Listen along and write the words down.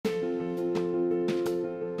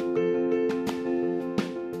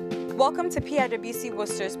Welcome to PIWC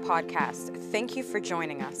Worcester's podcast. Thank you for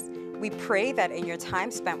joining us. We pray that in your time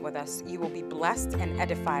spent with us, you will be blessed and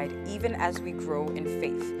edified even as we grow in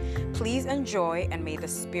faith. Please enjoy and may the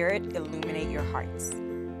Spirit illuminate your hearts.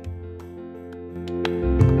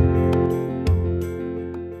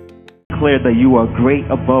 Declare that you are great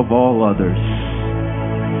above all others.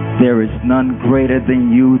 There is none greater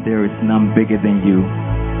than you. There is none bigger than you.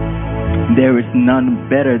 There is none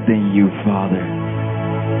better than you, Father.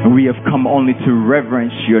 And we have come only to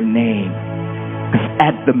reverence your name. Because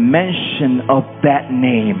at the mention of that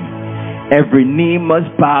name, every knee must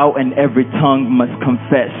bow and every tongue must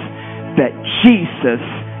confess that Jesus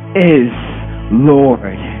is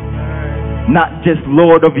Lord. Not just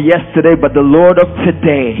Lord of yesterday, but the Lord of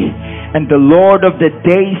today and the Lord of the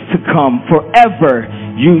days to come. Forever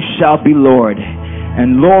you shall be Lord.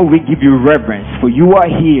 And Lord, we give you reverence, for you are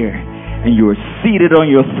here and you are seated on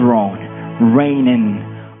your throne, reigning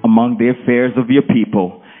among the affairs of your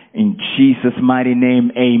people. In Jesus' mighty name,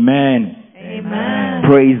 amen. Amen.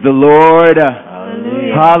 Praise the Lord.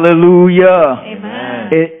 Hallelujah. Hallelujah. Amen.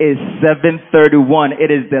 It is 7:31. It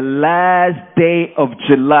is the last day of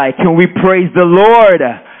July. Can we praise the Lord?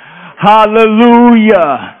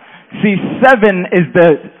 Hallelujah. See, 7 is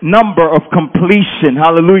the number of completion.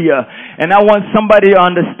 Hallelujah. And I want somebody to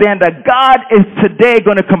understand that God is today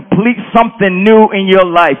going to complete something new in your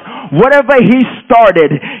life. Whatever He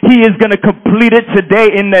started, He is going to complete it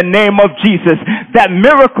today in the name of Jesus. That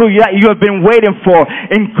miracle that you have been waiting for,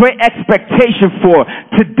 in great expectation for,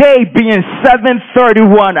 today being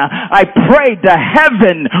 7:31, I pray that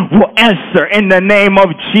heaven will answer in the name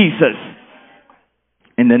of Jesus.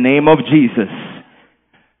 In the name of Jesus.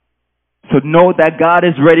 So know that God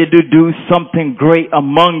is ready to do something great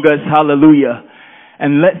among us. Hallelujah.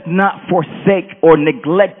 And let's not forsake or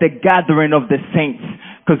neglect the gathering of the saints.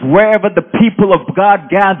 Because wherever the people of God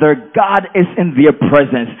gather, God is in their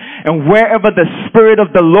presence. And wherever the Spirit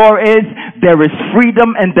of the Lord is, there is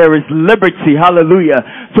freedom and there is liberty. Hallelujah.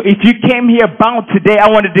 So if you came here bound today, I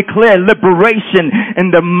want to declare liberation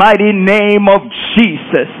in the mighty name of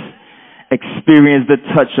Jesus. Experience the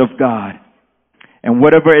touch of God. And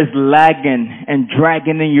whatever is lagging and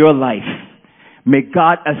dragging in your life, may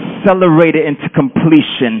God accelerate it into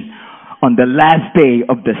completion on the last day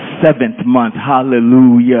of the 7th month.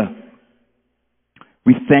 Hallelujah.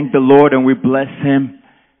 We thank the Lord and we bless Him.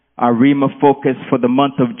 Our Rhema focus for the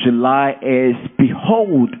month of July is,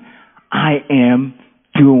 behold, I am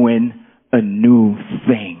doing a new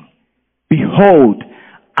thing. Behold,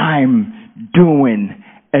 I'm doing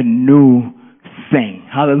a new thing.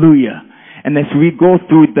 Hallelujah. And as we go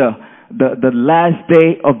through the last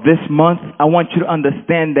day of this month, I want you to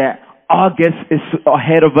understand that August is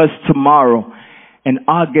ahead of us tomorrow. And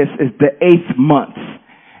August is the 8th month.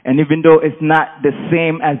 And even though it's not the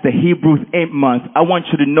same as the Hebrews 8th month, I want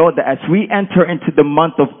you to know that as we enter into the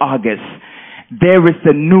month of August, there is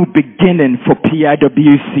a new beginning for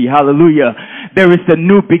PIWC. Hallelujah. There is a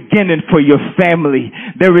new beginning for your family.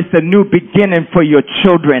 There is a new beginning for your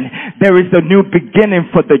children. There is a new beginning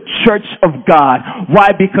for the church of God.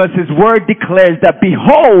 Why? Because His word declares that,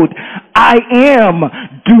 behold, I am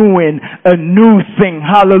doing a new thing.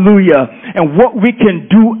 Hallelujah. And what we can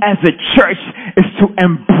do as a church is to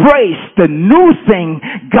embrace the new thing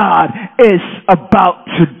God is about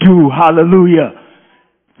to do. Hallelujah.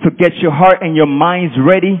 So get your heart and your minds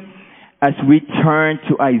ready as we turn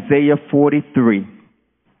to Isaiah 43.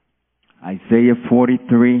 Isaiah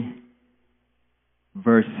 43,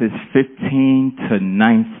 verses 15 to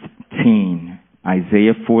 19.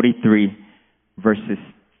 Isaiah 43, verses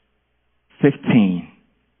 15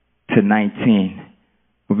 to 19.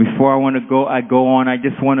 But before I go on, I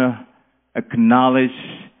just want to acknowledge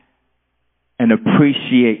and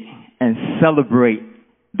appreciate and celebrate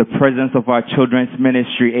the presence of our children's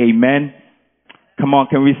ministry. Amen. Come on,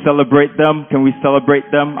 can we celebrate them? Can we celebrate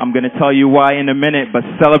them? I'm going to tell you why in a minute, but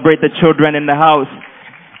celebrate the children in the house.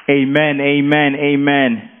 Amen, amen,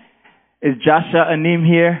 amen. Is Joshua Anim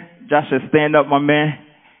here? Joshua, stand up, my man.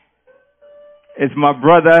 Is my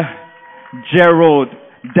brother Gerald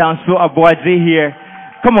Danso Abuaji here?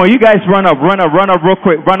 Come on, you guys run up real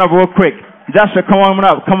quick. Joshua, come on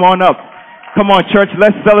up. Come on, church,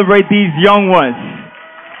 let's celebrate these young ones.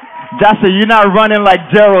 Joshua, you're not running like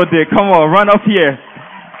Gerald did. Come on, run up here.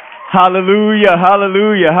 Hallelujah,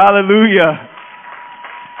 hallelujah, hallelujah.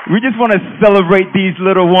 We just want to celebrate these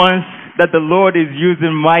little ones that the Lord is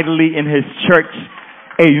using mightily in His church.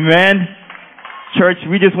 Amen. Church,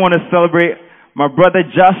 we just want to celebrate my brother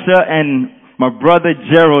Joshua and my brother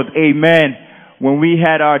Gerald. Amen. When we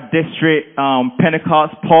had our district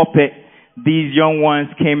Pentecost pulpit, these young ones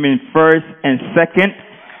came in first and second.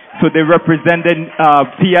 So they represented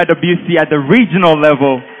PIWC at the regional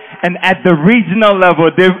level. And at the regional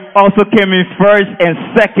level, they also came in first and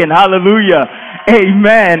second. Hallelujah.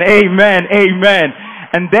 Amen, amen, amen.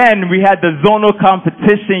 And then we had the zonal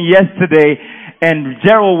competition yesterday. And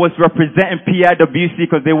Gerald was representing PIWC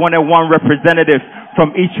because they wanted one representative from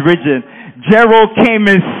each region. Gerald came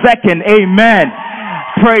in second. Amen.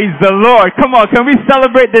 Praise the Lord. Come on, can we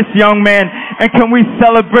celebrate this young man? And can we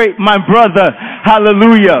celebrate my brother?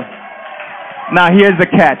 Hallelujah. Now here's the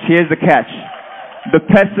catch. Here's the catch. The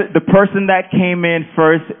person that came in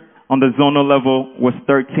first on the zonal level was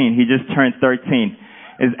 13. He just turned 13.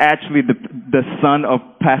 Is actually the son of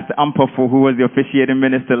Pastor Ampofo, who was the officiating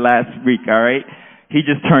minister last week, all right? He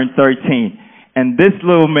just turned 13. And this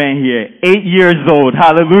little man here, 8 years old,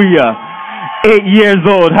 hallelujah. 8 years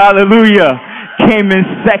old, hallelujah. Came in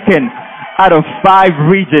second out of 5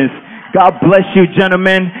 regions. God bless you,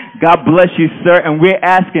 gentlemen. God bless you, sir. And we're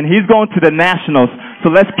asking, he's going to the nationals.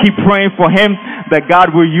 So let's keep praying for him that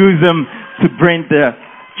God will use him to bring the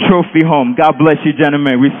trophy home. God bless you,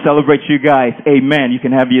 gentlemen. We celebrate you guys. Amen. You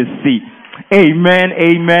can have your seat. Amen,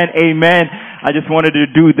 amen, amen. I just wanted to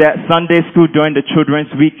do that. Sunday school during the Children's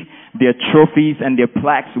Week, their trophies and their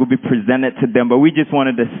plaques will be presented to them. But we just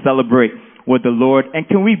wanted to celebrate with the Lord. And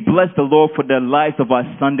can we bless the Lord for the lives of our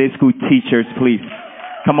Sunday school teachers, please?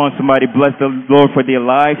 Come on, somebody. Bless the Lord for their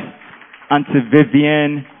lives. Unto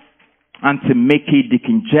Vivian, unto Mickey,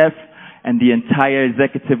 Deacon Jeff, and the entire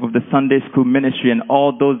executive of the Sunday school ministry and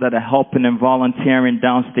all those that are helping and volunteering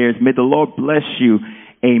downstairs. May the Lord bless you.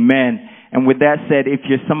 Amen. And with that said, if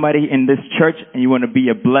you're somebody in this church and you want to be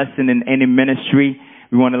a blessing in any ministry,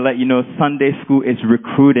 we want to let you know Sunday school is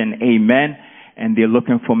recruiting. Amen. And they're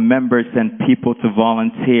looking for members and people to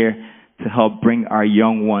volunteer to help bring our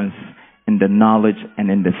young ones in the knowledge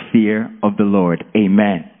and in the fear of the Lord.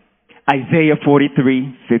 Amen. Isaiah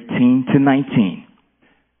 43:15-19.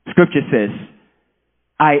 Scripture says,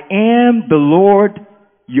 I am the Lord,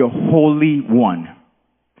 your Holy One,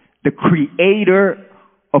 the Creator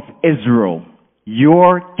of Israel,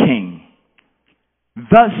 your King.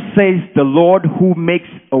 Thus says the Lord, who makes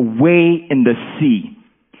a way in the sea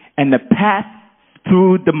and a path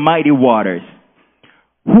through the mighty waters,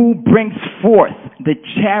 who brings forth the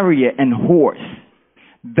chariot and horse,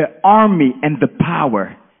 the army and the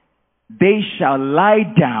power. They shall lie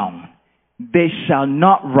down, they shall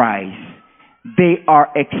not rise. They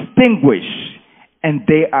are extinguished, and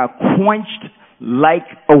they are quenched like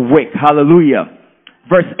a wick. Hallelujah.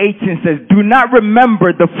 Verse 18 says, do not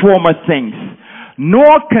remember the former things,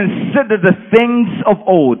 nor consider the things of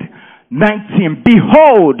old. 19,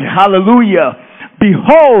 behold, hallelujah,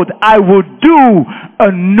 behold, I will do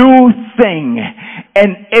a new thing,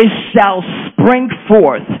 and it shall spring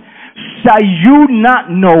forth. Shall you not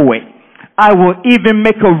know it? I will even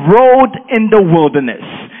make a road in the wilderness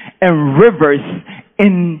and rivers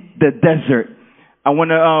in the desert. I want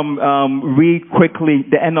to read quickly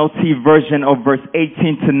the NLT version of verse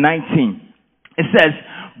 18-19. It says,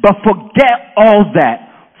 but forget all that.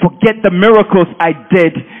 Forget the miracles I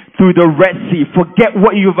did through the Red Sea. Forget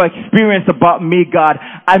what you've experienced about me, God.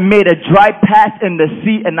 I made a dry path in the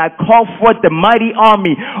sea, and I called forth the mighty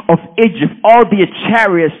army of Egypt, all their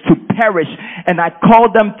chariots to perish, and I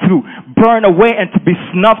called them to burn away and to be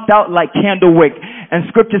snuffed out like candlewick. And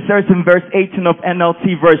scripture says in verse 18 of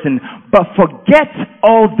NLT version, but forget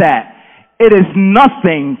all that. It is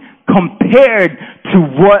nothing compared to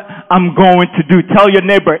what I'm going to do. Tell your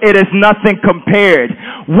neighbor, it is nothing compared.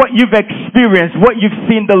 What you've experienced, what you've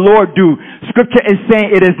seen the Lord do, scripture is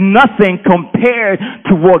saying it is nothing compared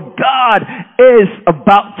to what God is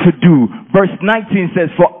about to do. Verse 19 says,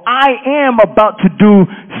 for I am about to do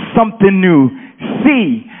something new.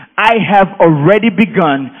 See, I have already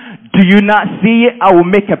begun. Do you not see it? I will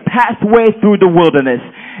make a pathway through the wilderness,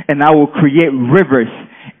 and I will create rivers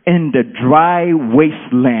in the dry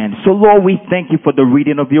wasteland. So Lord, we thank you for the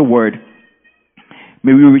reading of your word.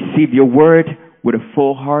 May we receive your word with a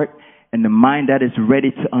full heart and the mind that is ready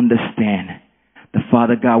to understand. The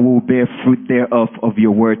Father God will bear fruit thereof of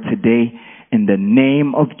your word today. In the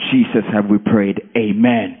name of Jesus have we prayed.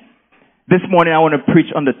 Amen. This morning I want to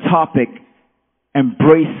preach on the topic,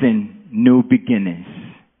 embracing new beginnings.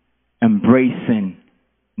 Embracing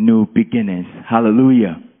new beginnings.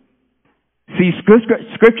 Hallelujah. See,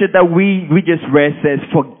 scripture that we just read says,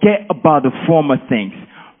 forget about the former things.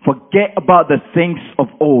 Forget about the things of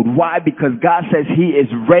old. Why? Because God says he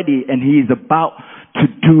is ready and he is about to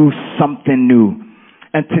do something new.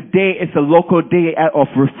 And today is a local day of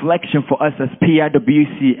reflection for us as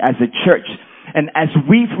PIWC, as a church. And as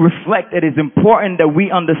we reflect, it is important that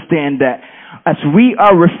we understand that as we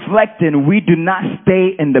are reflecting, we do not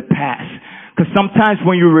stay in the past. Because sometimes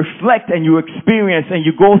when you reflect and you experience and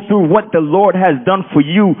you go through what the Lord has done for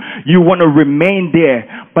you, you want to remain there.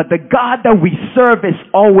 But the God that we serve is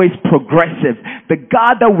always progressive. The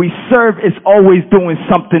God that we serve is always doing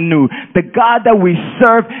something new. The God that we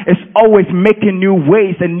serve is always making new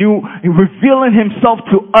ways and revealing himself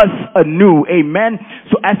to us anew. Amen.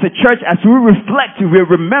 So as a church, as we reflect, we're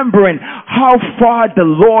remembering how far the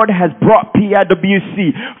Lord has brought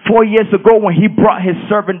PIWC. 4 years ago when he brought his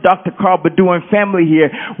servant Dr. Carl Badu and family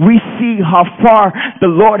here, we see how far the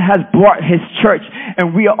Lord has brought his church,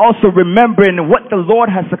 and we are also remembering what the Lord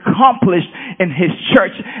has accomplished in his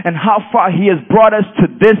church and how far he has brought us to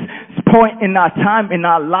this point in our time, in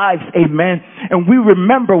our lives. Amen. And we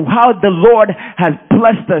remember how the Lord has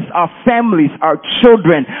blessed us, our families, our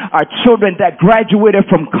children that graduated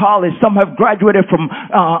from college. Some have graduated from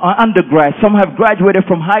undergrad. Some have graduated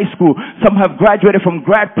from high school. Some have graduated from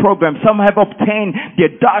grad programs. Some have obtained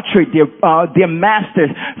their doctorate, their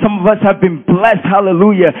masters. Some of us have been blessed,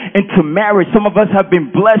 hallelujah, into marriage. Some of us have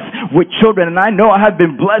been blessed with children. And I know I have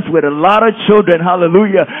been blessed with a lot of children,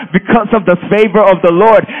 hallelujah, because of the favor of the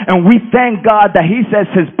Lord. And we thank God that he says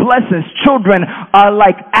his blessings, children are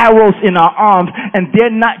like arrows in our arms, and they're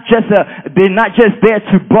not just there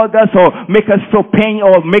to bug us or make us feel pain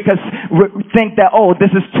or make us think that, oh, this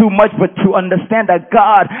is too much, but to understand that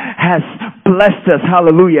God has blessed us,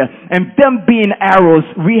 hallelujah. And them being arrows,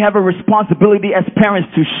 we have a responsibility as parents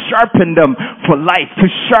to sharpen them for life, to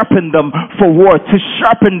sharpen them for war, to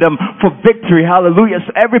sharpen them for victory, hallelujah.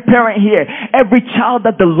 So every parent here, every child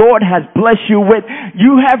that the Lord has blessed you with,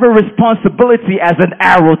 you have a responsibility as an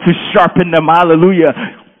arrow to sharpen them, hallelujah,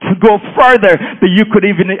 to go further than you could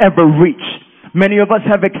even ever reach. Many of us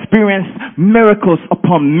have experienced miracles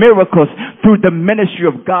upon miracles through the ministry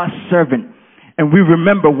of God's servant. And we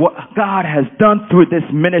remember what God has done through this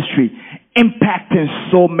ministry, impacting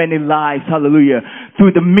so many lives, hallelujah.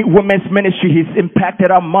 Through the women's ministry, he's impacted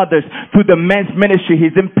our mothers. Through the men's ministry,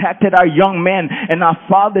 he's impacted our young men and our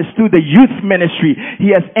fathers. Through the youth ministry,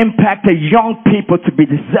 he has impacted young people to be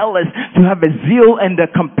zealous, to have a zeal and the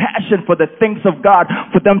compassion for the things of God,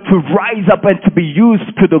 for them to rise up and to be used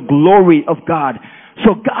to the glory of God.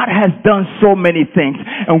 So God has done so many things,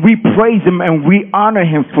 and we praise him and we honor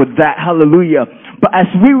him for that. Hallelujah. But as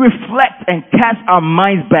we reflect and cast our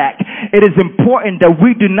minds back, it is important that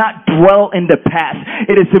we do not dwell in the past.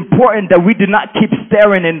 It is important that we do not keep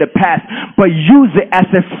staring in the past, but use it as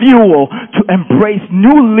a fuel to embrace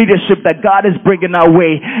new leadership that God is bringing our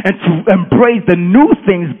way, and to embrace the new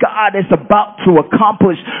things God is about to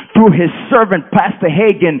accomplish through his servant, Pastor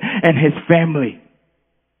Hagin, and his family.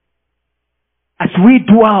 As we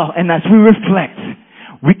dwell and as we reflect,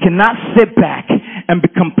 we cannot sit back and be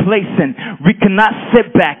complacent. We cannot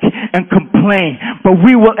sit back and complain, but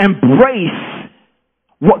we will embrace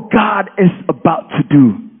what God is about to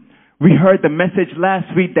do. We heard the message last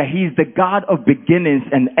week that he's the God of beginnings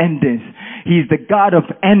and endings. He's the God of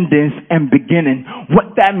endings and beginning.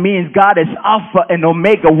 What that means, God is Alpha and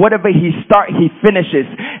Omega. Whatever he starts, he finishes.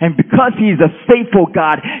 And because he's a faithful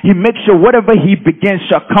God, he makes sure whatever he begins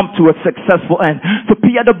shall come to a successful end. So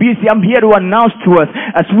PIWC, I'm here to announce to us,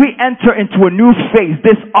 as we enter into a new phase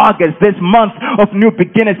this August, this month of new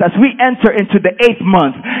beginnings, as we enter into the 8th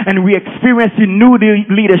month and we experience new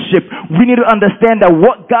leadership, we need to understand that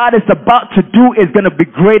what God is about to do is going to be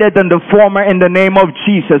greater than the former in the name of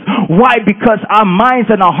Jesus. Why? Because our minds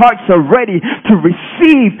and our hearts are ready to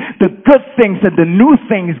receive the good things and the new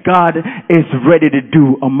things God is ready to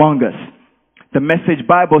do among us. The Message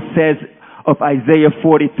Bible says of Isaiah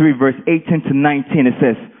 43 verse 18 to 19, it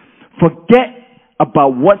says, forget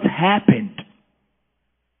about what's happened.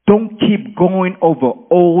 Don't keep going over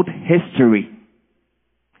old history.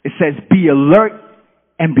 It says, be alert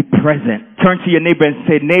and be present. Turn to your neighbor and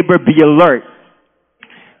say, neighbor, be alert.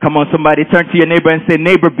 Come on, somebody, turn to your neighbor and say,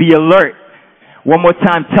 neighbor, be alert. One more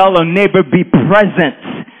time, tell them, neighbor, be present.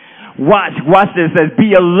 Watch this. It says,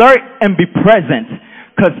 be alert and be present,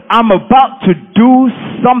 because I'm about to do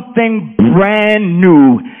something brand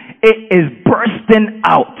new. It is bursting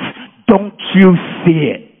out. Don't you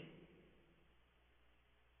see it?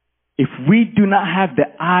 If we do not have the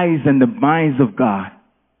eyes and the minds of God,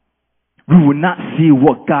 we will not see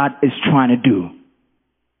what God is trying to do.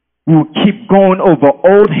 We will keep going over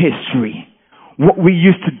old history, what we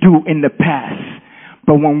used to do in the past.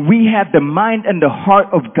 But when we have the mind and the heart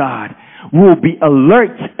of God, We will be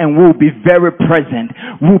alert and we will be very present.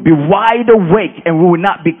 We will be wide awake and we will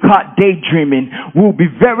not be caught daydreaming. We will be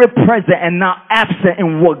very present and not absent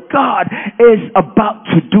in what God is about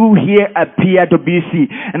to do here at PIWC.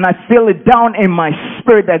 And I feel it down in my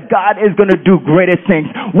spirit that God is going to do greater things.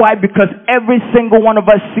 Why? Because every single one of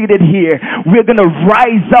us seated here, we're going to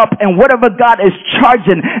rise up, and whatever God is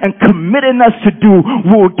charging and committing us to do,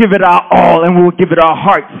 we will give it our all and we will give it our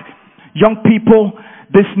hearts. Young people,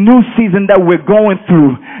 this new season that we're going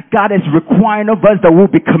through, God is requiring of us that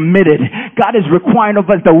we'll be committed. God is requiring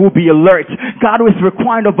of us that we'll be alert. God is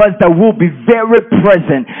requiring of us that we'll be very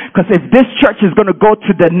present. Because if this church is going to go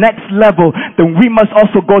to the next level, then we must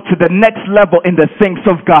also go to the next level in the things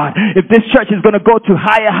of God. If this church is going to go to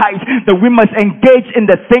higher heights, then we must engage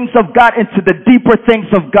in the things of God, into the deeper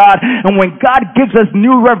things of God. And when God gives us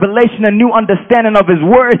new revelation and new understanding of His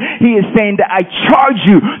Word, He is saying that I charge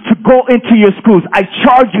you to go into your schools. I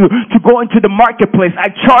charge you to go into the marketplace. I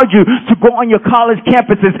charge you to go on your college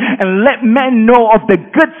campuses and let men know of the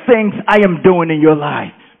good things I am doing in your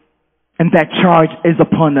life. And that charge is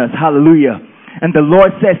upon us. Hallelujah. And the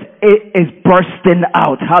Lord says it is bursting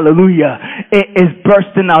out. Hallelujah. It is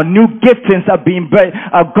bursting out. New giftings are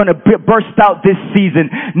going to burst out this season.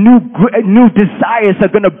 New desires are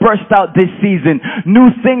going to burst out this season. New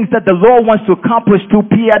things that the Lord wants to accomplish through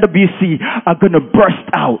PIWC are going to burst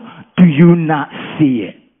out. Do you not see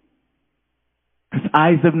it? Because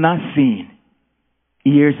eyes have not seen,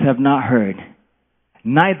 ears have not heard,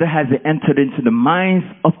 neither has it entered into the minds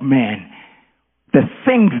of man the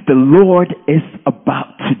things the Lord is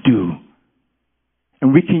about to do.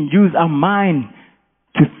 And we can use our mind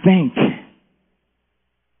to think.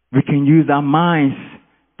 We can use our minds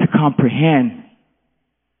to comprehend.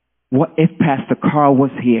 What if Pastor Carl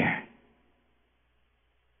was here?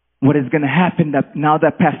 What is going to happen that now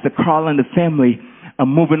that Pastor Carl and the family are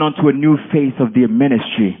moving on to a new phase of their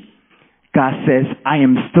ministry? God says, I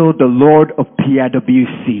am still the Lord of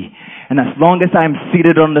PIWC. And as long as I am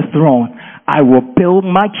seated on the throne, I will build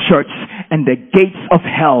my church, and the gates of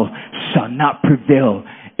hell shall not prevail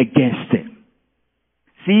against it.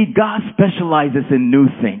 See, God specializes in new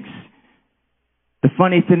things. The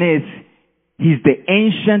funny thing is, He's the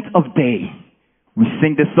Ancient of Days. We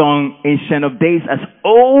sing the song, Ancient of Days, as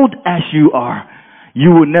old as you are,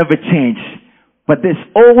 you will never change. But this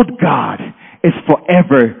old God is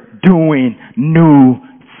forever doing new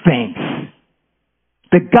things.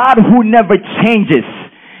 The God who never changes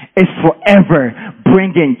is forever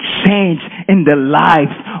bringing change in the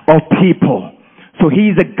lives of people. So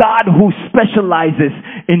He's a God who specializes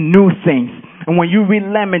in new things. And when you read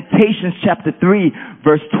Lamentations chapter 3,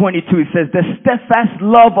 verse 22, it says, the steadfast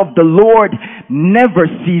love of the Lord never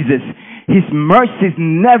ceases. His mercies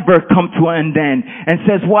never come to an end. And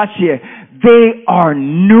says, watch here, they are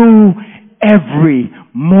new every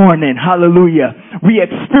morning. Hallelujah. We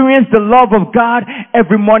experience the love of God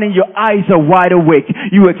every morning. Your eyes are wide awake.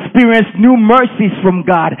 You experience new mercies from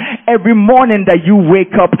God. Every morning that you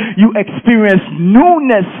wake up, you experience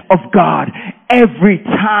newness of God every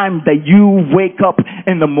time that you wake up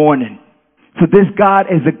in the morning. So this God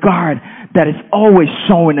is a God that is always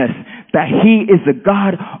showing us that He is a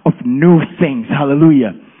God of new things.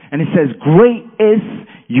 Hallelujah. And it says, great is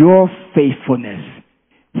your faithfulness.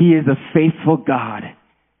 He is a faithful God,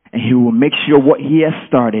 and He will make sure what He has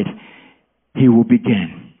started, He will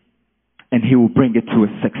begin, and He will bring it to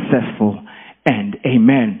a successful end.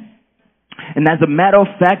 Amen. And as a matter of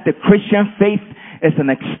fact, the Christian faith is an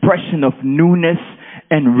expression of newness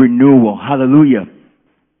and renewal. Hallelujah.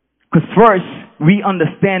 Because first, we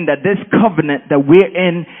understand that this covenant that we're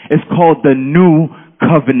in is called the new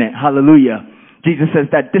covenant. Hallelujah. Jesus says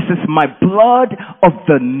that this is my blood of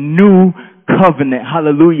the new covenant.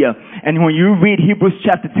 Hallelujah. And when you read Hebrews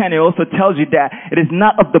chapter 10, it also tells you that it is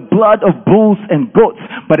not of the blood of bulls and goats,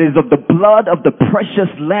 but it is of the blood of the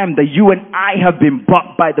precious lamb that you and I have been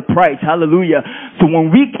bought by the price. Hallelujah. So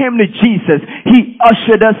when we came to Jesus, He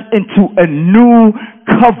ushered us into a new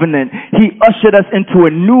covenant. He ushered us into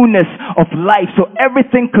a newness of life. So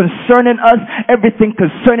everything concerning us, everything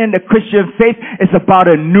concerning the Christian faith is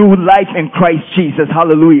about a new life in Christ Jesus.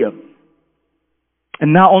 Hallelujah.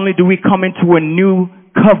 And not only do we come into a new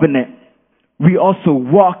covenant, we also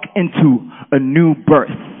walk into a new birth.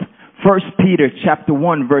 1 Peter chapter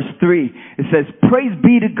 1 verse 3, it says, praise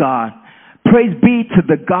be to God. Praise be to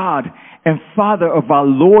the God and Father of our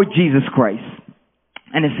Lord Jesus Christ.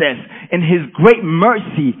 And it says, in His great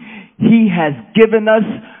mercy, He has given us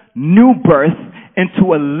new birth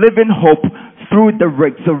into a living hope through the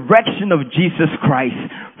resurrection of Jesus Christ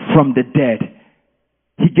from the dead.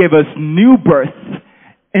 He gave us new birth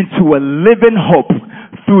into a living hope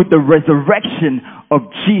through the resurrection of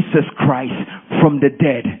Jesus Christ from the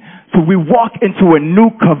dead. So we walk into a new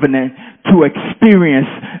covenant to experience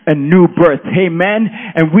a new birth. Amen.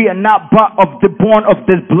 And we are not born of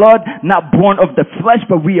this blood, not born of the flesh,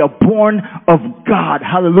 but we are born of God.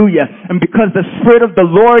 Hallelujah. And because the Spirit of the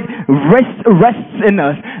Lord rests in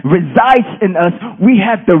us, resides in us, we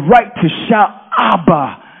have the right to shout,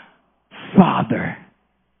 Abba, Father.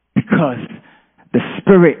 Because the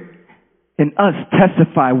Spirit in us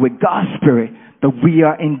testify with God's Spirit that we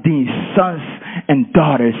are indeed sons and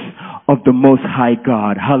daughters of the Most High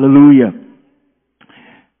God. Hallelujah.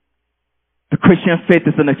 The Christian faith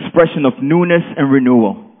is an expression of newness and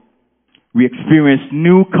renewal. We experience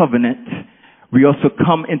new covenant. We also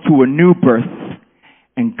come into a new birth.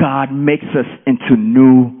 And God makes us into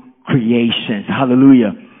new creations.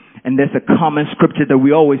 Hallelujah. And there's a common scripture that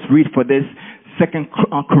we always read for this. 2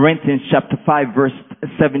 Corinthians chapter 5 verse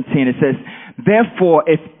 17. It says, therefore,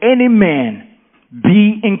 if any man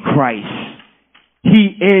be in Christ,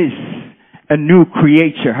 he is a new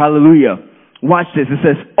creature. Hallelujah. Watch this. It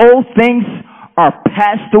says, all things are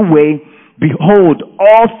passed away. Behold,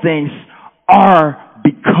 all things are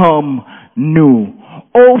become new.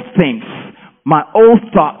 All things, my old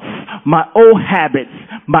thoughts, my old habits,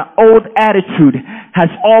 my old attitude has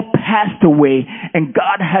all passed away, and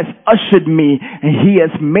God has ushered me and He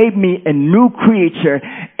has made me a new creature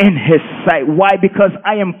in His sight. Why? Because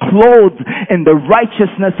I am clothed in the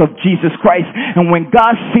righteousness of Jesus Christ. And when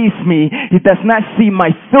God sees me, He does not see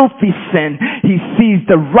my filthy sin. He sees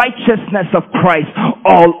the righteousness of Christ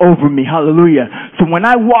all over me. Hallelujah. So when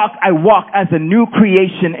I walk as a new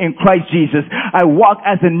creation in Christ Jesus. I walk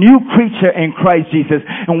as a new creature in Christ Jesus.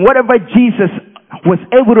 And whatever Jesus was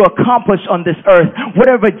able to accomplish on this earth,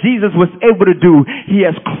 whatever Jesus was able to do, He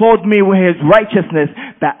has clothed me with His righteousness,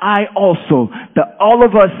 that all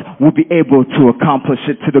of us will be able to accomplish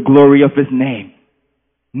it to the glory of His name.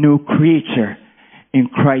 New creature in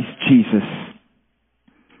Christ Jesus.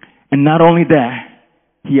 And not only that,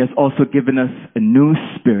 He has also given us a new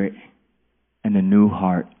spirit and a new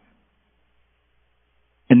heart.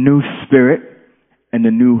 A new spirit and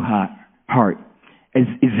a new heart. As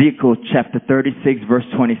Ezekiel chapter 36 verse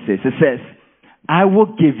 26. It says, I will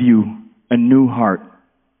give you a new heart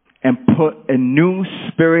and put a new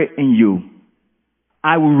spirit in you.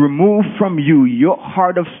 I will remove from you your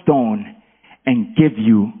heart of stone and give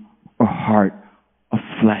you a heart of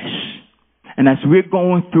flesh. And as we're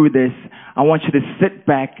going through this, I want you to sit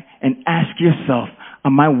back and ask yourself,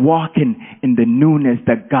 am I walking in the newness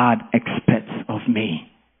that God expects of me?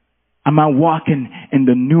 Am I walking in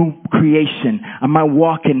the new creation? Am I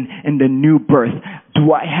walking in the new birth?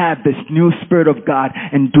 Do I have this new Spirit of God?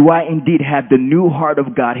 And do I indeed have the new heart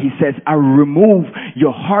of God? He says, I will remove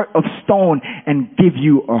your heart of stone and give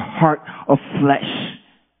you a heart of flesh.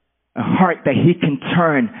 A heart that He can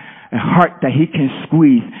turn. A heart that He can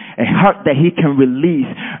squeeze. A heart that He can release.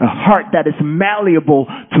 A heart that is malleable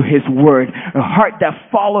to His word. A heart that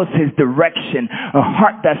follows His direction. A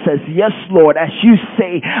heart that says, yes, Lord, as you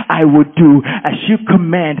say, I will do. As you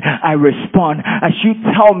command, I respond. As you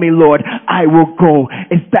tell me, Lord, I will go.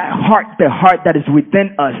 Is that heart the heart that is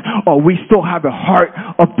within us? Or we still have a heart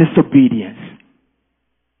of disobedience?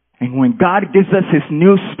 And when God gives us His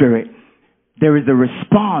new spirit, there is a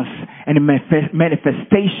response and a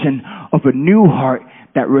manifestation of a new heart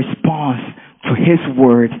that responds to His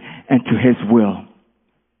word and to His will.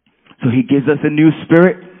 So He gives us a new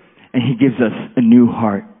spirit and He gives us a new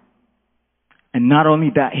heart. And not only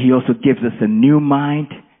that, He also gives us a new mind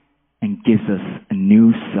and gives us a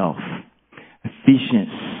new self.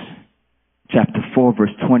 Ephesians chapter 4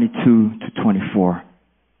 verse 22 to 24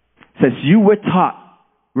 says, you were taught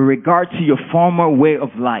with regard to your former way of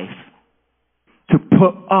life to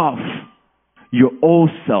put off your old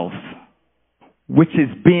self, which is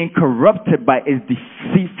being corrupted by its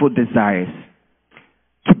deceitful desires,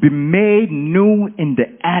 to be made new in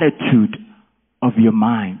the attitude of your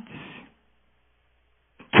minds.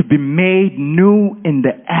 To be made new in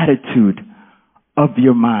the attitude of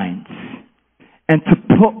your minds. And to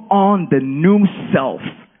put on the new self,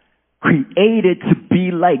 created to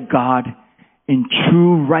be like God in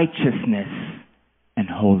true righteousness and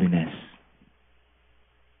holiness.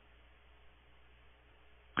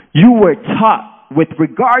 You were taught with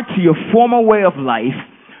regard to your former way of life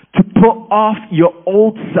to put off your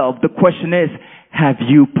old self. The question is, have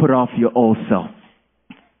you put off your old self?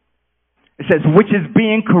 It says, which is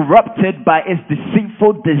being corrupted by its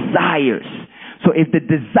deceitful desires. So if the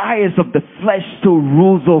desires of the flesh still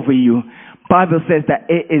rules over you, Bible says that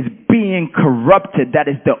it is being corrupted. That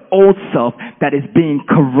is the old self that is being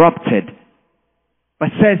corrupted But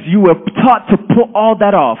says you were taught to put all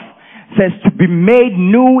that off. Says to be made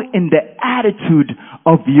new in the attitude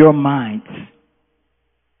of your minds.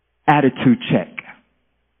 Attitude check.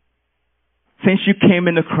 Since you came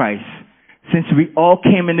into Christ, since we all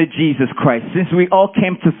came into Jesus Christ, since we all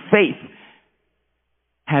came to faith,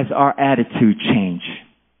 has our attitude changed?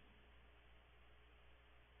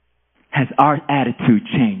 Has our attitude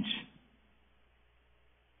changed?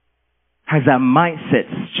 Has our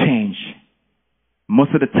mindsets changed?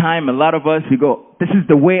 Most of the time, a lot of us, we go, this is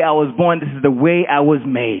the way I was born, this is the way I was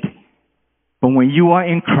made. But when you are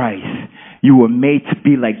in Christ, you were made to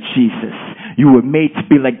be like Jesus. You were made to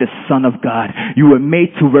be like the Son of God. You were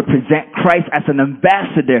made to represent Christ as an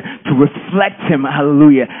ambassador, to reflect Him,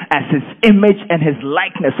 hallelujah, as His image and His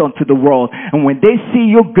likeness unto the world. And when they see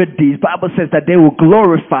your good deeds, the Bible says that they will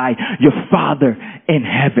glorify your Father in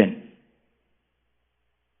heaven.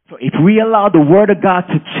 So if we allow the Word of God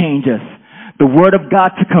to change us, the Word of God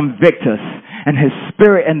to convict us, and His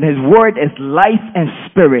Spirit, and His Word is life and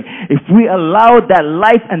spirit. If we allow that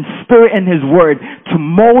life and spirit in His Word to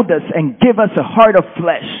mold us and give us a heart of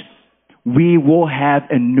flesh, we will have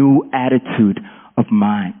a new attitude of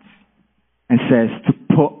mind. And says to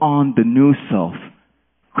put on the new self,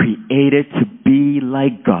 created to be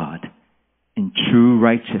like God in true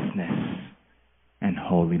righteousness and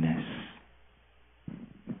holiness.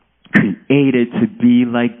 Created to be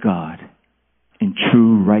like God in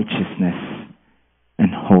true righteousness and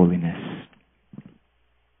holiness.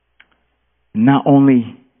 Not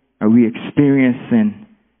only are we experiencing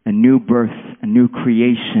a new birth, a new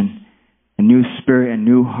creation, a new spirit, a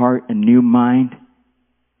new heart, a new mind,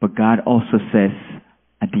 but God also says,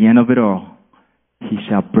 at the end of it all, He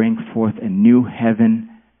shall bring forth a new heaven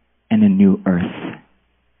and a new earth.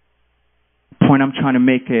 The point I'm trying to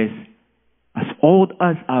make is, as old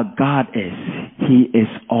as our God is, He is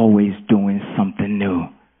always doing something new.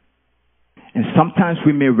 And sometimes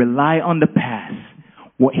we may rely on the past,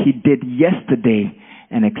 what He did yesterday,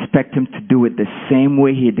 and expect Him to do it the same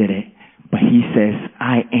way He did it. But He says,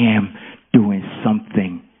 I am doing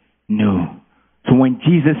something new. So when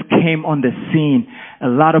Jesus came on the scene, a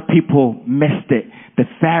lot of people missed it. The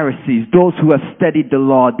Pharisees, those who have studied the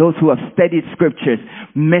law, those who have studied scriptures,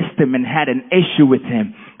 missed Him and had an issue with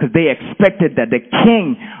Him because they expected that the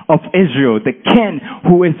King of Israel, the King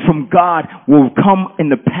who is from God, will come in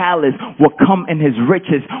the palace, will come in His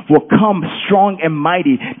riches, will come strong and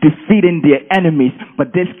mighty, defeating their enemies.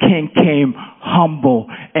 But this King came humble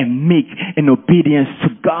and meek in obedience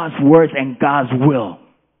to God's words and God's will.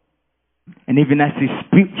 And even as he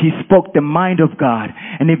spoke the mind of God,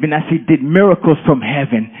 and even as He did miracles from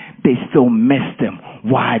heaven, they still missed Him.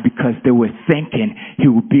 Why? Because they were thinking He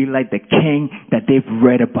would be like the king that they've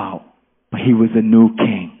read about. But He was a new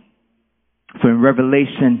king. So in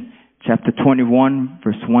Revelation chapter 21,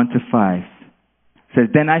 verse 1 to 5, it says,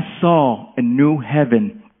 Then I saw a new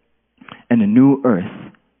heaven and a new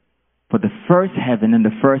earth. For the first heaven and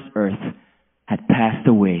the first earth had passed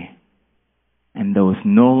away, and there was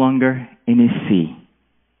no longer any sea.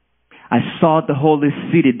 I saw the holy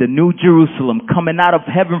city, the new Jerusalem, coming out of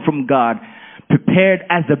heaven from God, prepared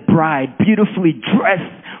as a bride, beautifully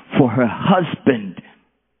dressed for her husband.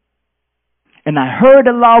 And I heard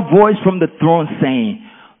a loud voice from the throne saying,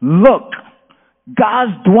 Look,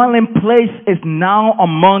 God's dwelling place is now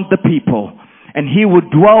among the people, and He will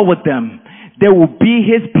dwell with them. They will be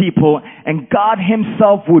His people, and God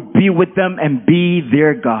Himself will be with them and be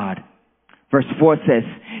their God. Verse 4 says,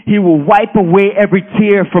 He will wipe away every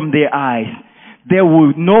tear from their eyes. There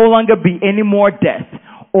will no longer be any more death,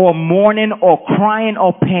 or mourning, or crying,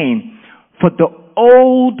 or pain. For the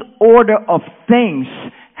old order of things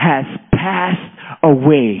has passed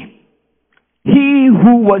away. He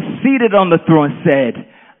who was seated on the throne said,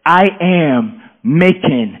 I am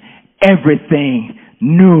making everything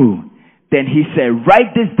new. Then He said,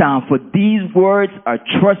 Write this down, for these words are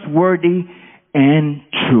trustworthy and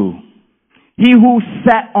true. He who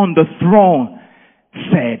sat on the throne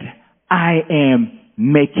said, I am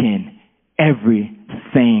making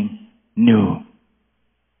everything new.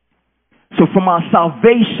 So from our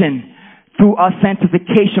salvation, through our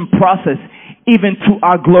sanctification process, even to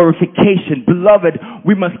our glorification, beloved,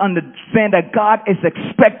 we must understand that God is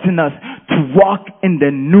expecting us to walk in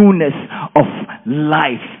the newness of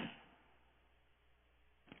life.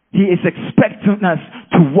 He is expecting us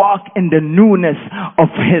to walk in the newness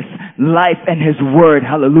of His life and His word.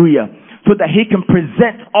 Hallelujah. So that He can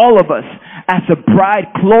present all of us as a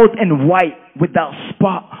bride clothed in white without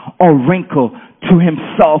spot or wrinkle to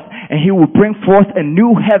Himself. And He will bring forth a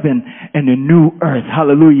new heaven and a new earth.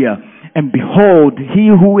 Hallelujah. and behold, he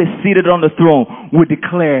who is seated on the throne will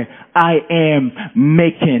declare, I am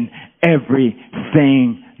making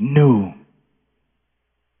everything new.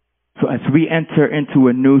 So as we enter into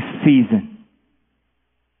a new season,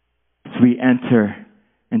 as we enter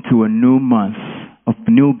into a new month of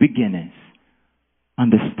new beginnings,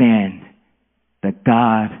 understand that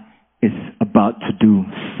God is about to do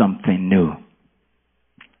something new.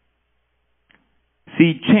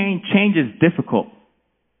 See, change is difficult,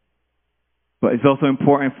 but it's also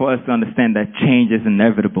important for us to understand that change is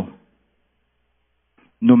inevitable.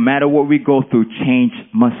 No matter what we go through, change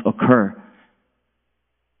must occur.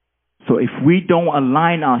 So if we don't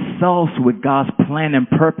align ourselves with God's plan and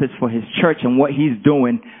purpose for His church and what He's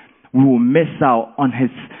doing, we will miss out on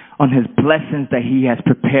His blessings that He has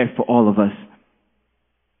prepared for all of us.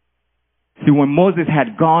 See, when Moses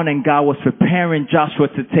had gone and God was preparing Joshua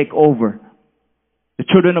to take over, the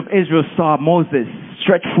children of Israel saw Moses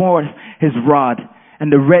stretch forth his rod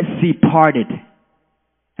and the Red Sea parted.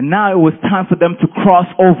 And now it was time for them to cross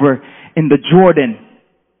over in the Jordan.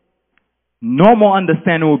 Normal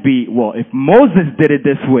understanding would be, well, if Moses did it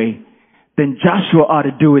this way, then Joshua ought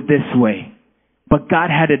to do it this way. But God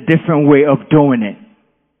had a different way of doing it.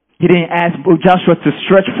 He didn't ask Joshua to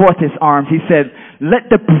stretch forth his arms. He said, let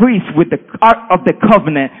the priests with the Ark of the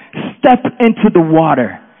Covenant step into the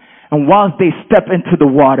water. And whilst they step into the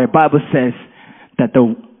water, Bible says that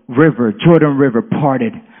the river, Jordan River,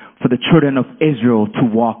 parted for the children of Israel to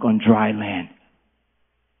walk on dry land.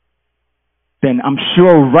 Then I'm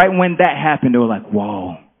sure right when that happened, they were like,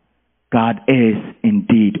 whoa, God is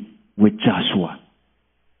indeed with Joshua.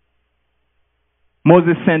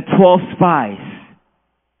 Moses sent 12 spies,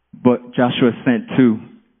 but Joshua sent 2.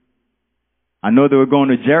 I know they were going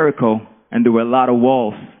to Jericho, and there were a lot of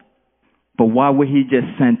walls. But why would he just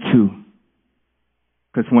send 2?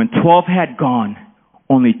 Because when 12 had gone,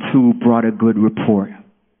 only 2 brought a good report.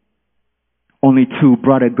 Only 2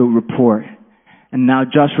 brought a good report. And now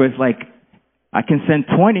Joshua is like, I can send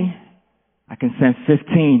 20. I can send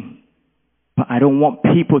 15. But I don't want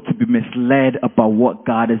people to be misled about what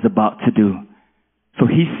God is about to do. So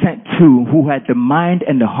he sent 2 who had the mind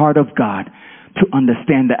and the heart of God to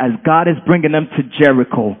understand that as God is bringing them to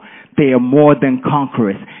Jericho, they are more than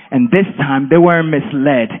conquerors. And this time they weren't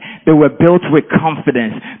misled. They were built with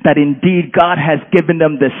confidence that indeed God has given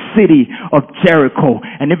them the city of Jericho.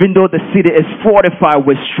 And even though the city is fortified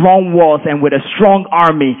with strong walls and with a strong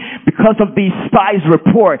army, because of these spies'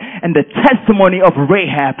 report and the testimony of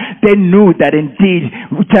Rahab, they knew that indeed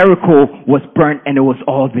Jericho was burnt and it was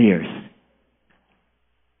all theirs.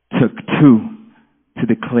 Took 2 to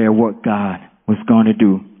declare what God was going to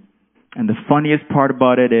do. And the funniest part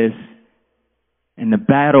about it is, in the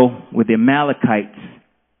battle with the Amalekites,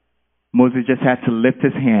 Moses just had to lift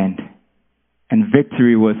his hand and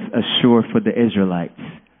victory was assured for the Israelites.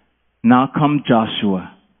 Now come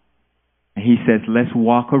Joshua, and he says, let's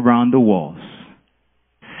walk around the walls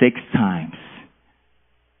 6 times.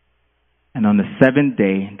 And on the 7th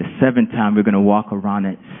day, the 7th time, we're going to walk around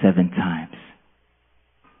it 7 times.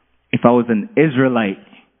 If I was an Israelite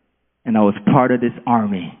and I was part of this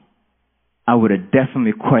army, I would have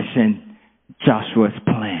definitely questioned Joshua's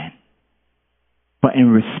plan. But in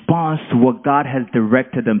response to what God has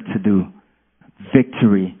directed them to do,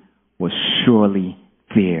 victory was surely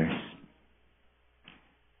theirs.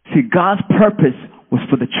 See, God's purpose was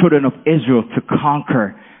for the children of Israel to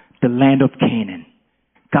conquer the land of Canaan.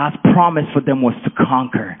 God's promise for them was to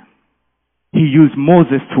conquer. He used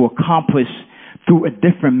Moses to accomplish through a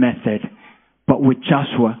different method. But with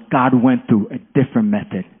Joshua, God went through a different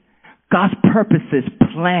method. God's purposes,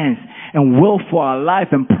 plans, and will for our life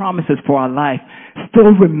and promises for our life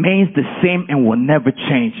still remains the same and will never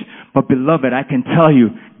change. But beloved, I can tell you,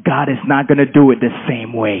 God is not going to do it the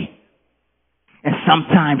same way. And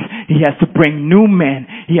sometimes He has to bring new men.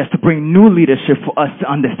 He has to bring new leadership for us to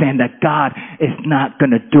understand that God is not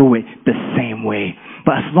going to do it the same way.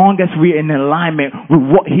 But as long as we're in alignment with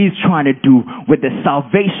what He's trying to do, with the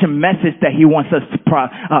salvation message that He wants us to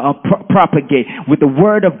propagate, with the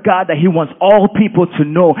Word of God that He wants all people to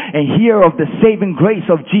know and hear of the saving grace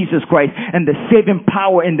of Jesus Christ and the saving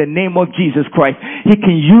power in the name of Jesus Christ, He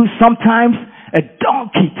can use sometimes a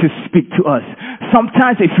donkey to speak to us.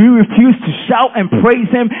 Sometimes if we refuse to shout and praise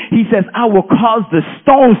Him, He says, I will cause the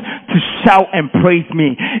stones to shout and praise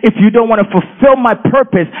me. If you don't want to fulfill my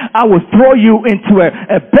purpose, I will throw you into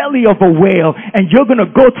a belly of a whale and you're going to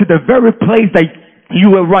go to the very place that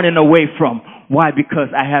you were running away from. Why? Because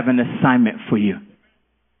I have an assignment for you.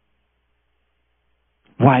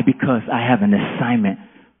 Why? Because I have an assignment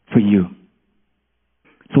for you.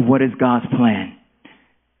 So what is God's plan?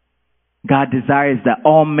 God desires that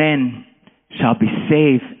all men shall be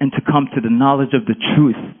saved and to come to the knowledge of the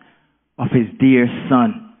truth of his dear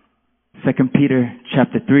Son. 2 Peter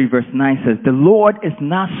chapter 3 verse 9 says, the Lord is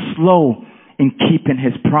not slow in keeping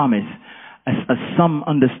his promise, as some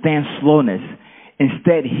understand slowness.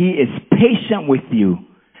 Instead, he is patient with you,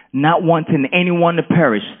 not wanting anyone to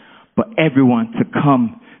perish, but everyone to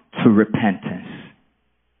come to repentance.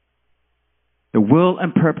 The will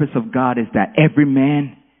and purpose of God is that every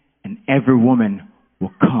man and every woman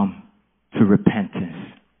will come to repentance.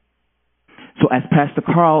 So as Pastor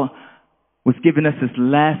Carl was giving us his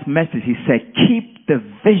last message, he said, keep the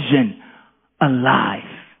vision alive.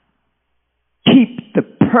 Keep the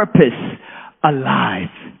purpose alive.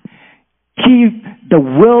 Keep the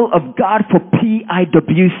will of God for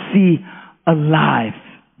PIWC alive.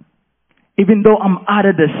 Even though I'm out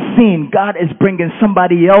of the scene, God is bringing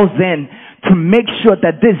somebody else in to make sure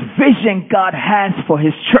that this vision God has for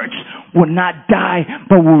his church will not die,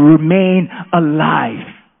 but will remain alive.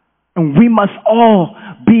 And we must all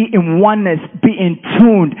be in oneness, be in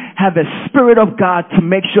tune, have the Spirit of God to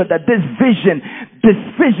make sure that this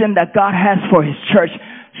vision that God has for his church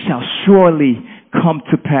shall surely come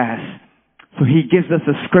to pass. So he gives us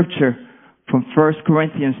a scripture from 1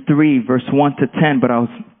 Corinthians 3, verse 1 to 10, but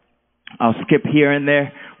I'll skip here and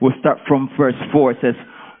there. We'll start from verse 4. It says,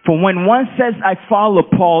 for when one says, I follow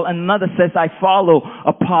Paul, and another says, I follow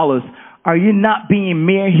Apollos, are you not being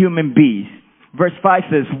mere human beings? Verse 5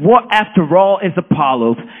 says, what after all is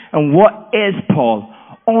Apollos, and what is Paul?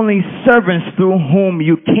 Only servants through whom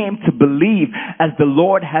you came to believe, as the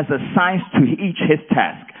Lord has assigned to each his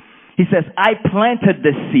task. He says, I planted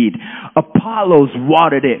the seed, Apollos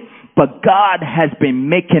watered it, but God has been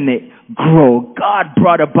making it grow. God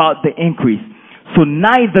brought about the increase. So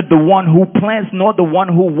neither the one who plants nor the one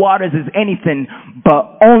who waters is anything,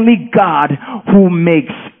 but only God who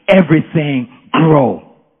makes everything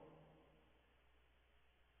grow.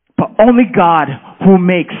 But only God who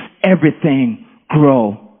makes everything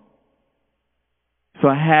grow. So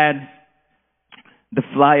I had the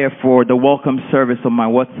flyer for the welcome service on my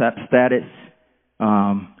WhatsApp status.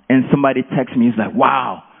 And somebody texted me, he's like,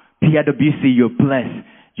 wow, PIWC, you're blessed.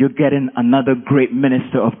 You're getting another great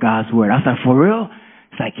minister of God's word. I was like, for real?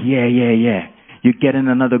 It's like, yeah. You're getting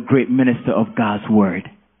another great minister of God's word.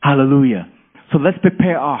 Hallelujah. So let's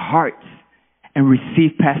prepare our hearts and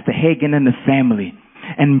receive Pastor Hagin and the family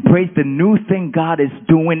and embrace the new thing God is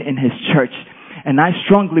doing in his church. And I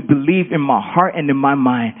strongly believe in my heart and in my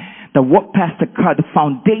mind that what Pastor Carl, the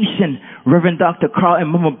foundation Reverend Dr. Carl and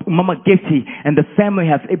Mama Gifty and the family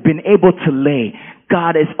have been able to lay,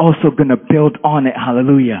 God is also going to build on it.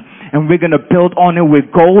 Hallelujah. And we're going to build on it with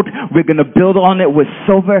gold. We're going to build on it with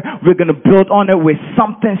silver. We're going to build on it with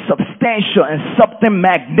something substantial and something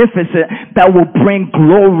magnificent that will bring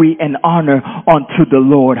glory and honor unto the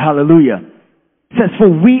Lord. Hallelujah. It says, for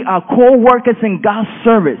we are co-workers in God's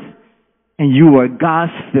service, and you are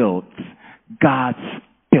God's field, God's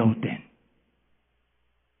building.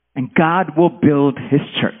 And God will build his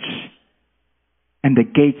church, and the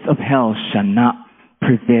gates of hell shall not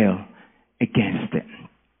prevail against it.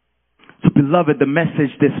 So beloved, the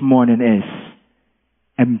message this morning is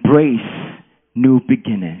embrace new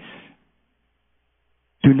beginnings.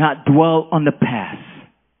 Do not dwell on the past.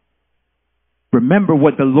 Remember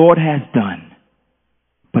what the Lord has done,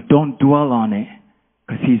 but don't dwell on it,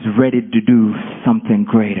 because he's ready to do something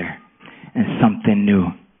greater and something new.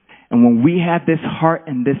 And when we have this heart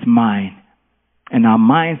and this mind, and our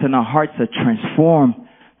minds and our hearts are transformed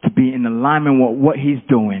to be in alignment with what he's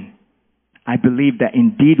doing, I believe that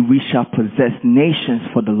indeed we shall possess nations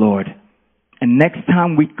for the Lord. And next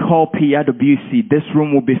time we call PIWC, this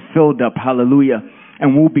room will be filled up. Hallelujah.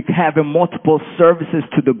 And we'll be having multiple services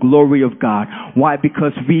to the glory of God. Why?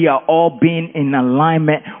 Because we are all being in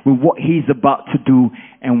alignment with what he's about to do,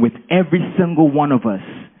 and with every single one of us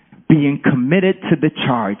being committed to the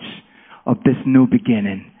charge of this new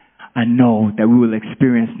beginning. I know that we will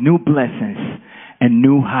experience new blessings and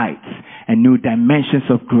new heights and new dimensions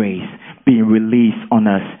of grace being released on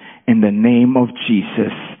us in the name of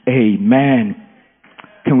Jesus. Amen.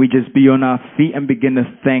 Can we just be on our feet and begin to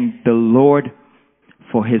thank the Lord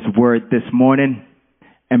for his word this morning?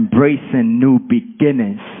 Embracing new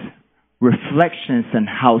beginnings, reflections, and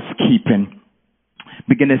housekeeping.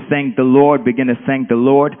 Begin to thank the Lord. Begin to thank the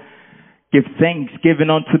Lord. Give thanksgiving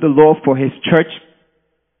unto the Lord for his church.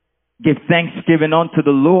 Give thanksgiving unto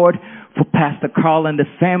the Lord for Pastor Carl and the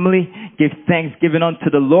family. Give thanksgiving unto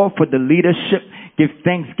the Lord for the leadership. Give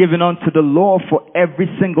thanksgiving unto the Lord for every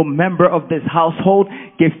single member of this household.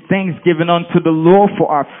 Give thanksgiving unto the Lord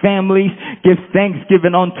for our families. Give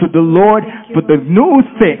thanksgiving unto the Lord for the new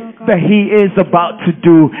thing that He is about to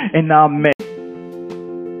do in our midst.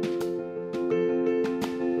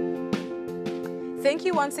 Thank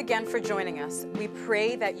you once again for joining us. We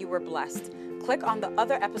pray that you were blessed. Click on the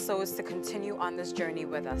other episodes to continue on this journey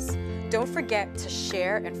with us. Don't forget to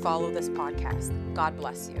share and follow this podcast. God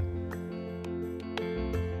bless you.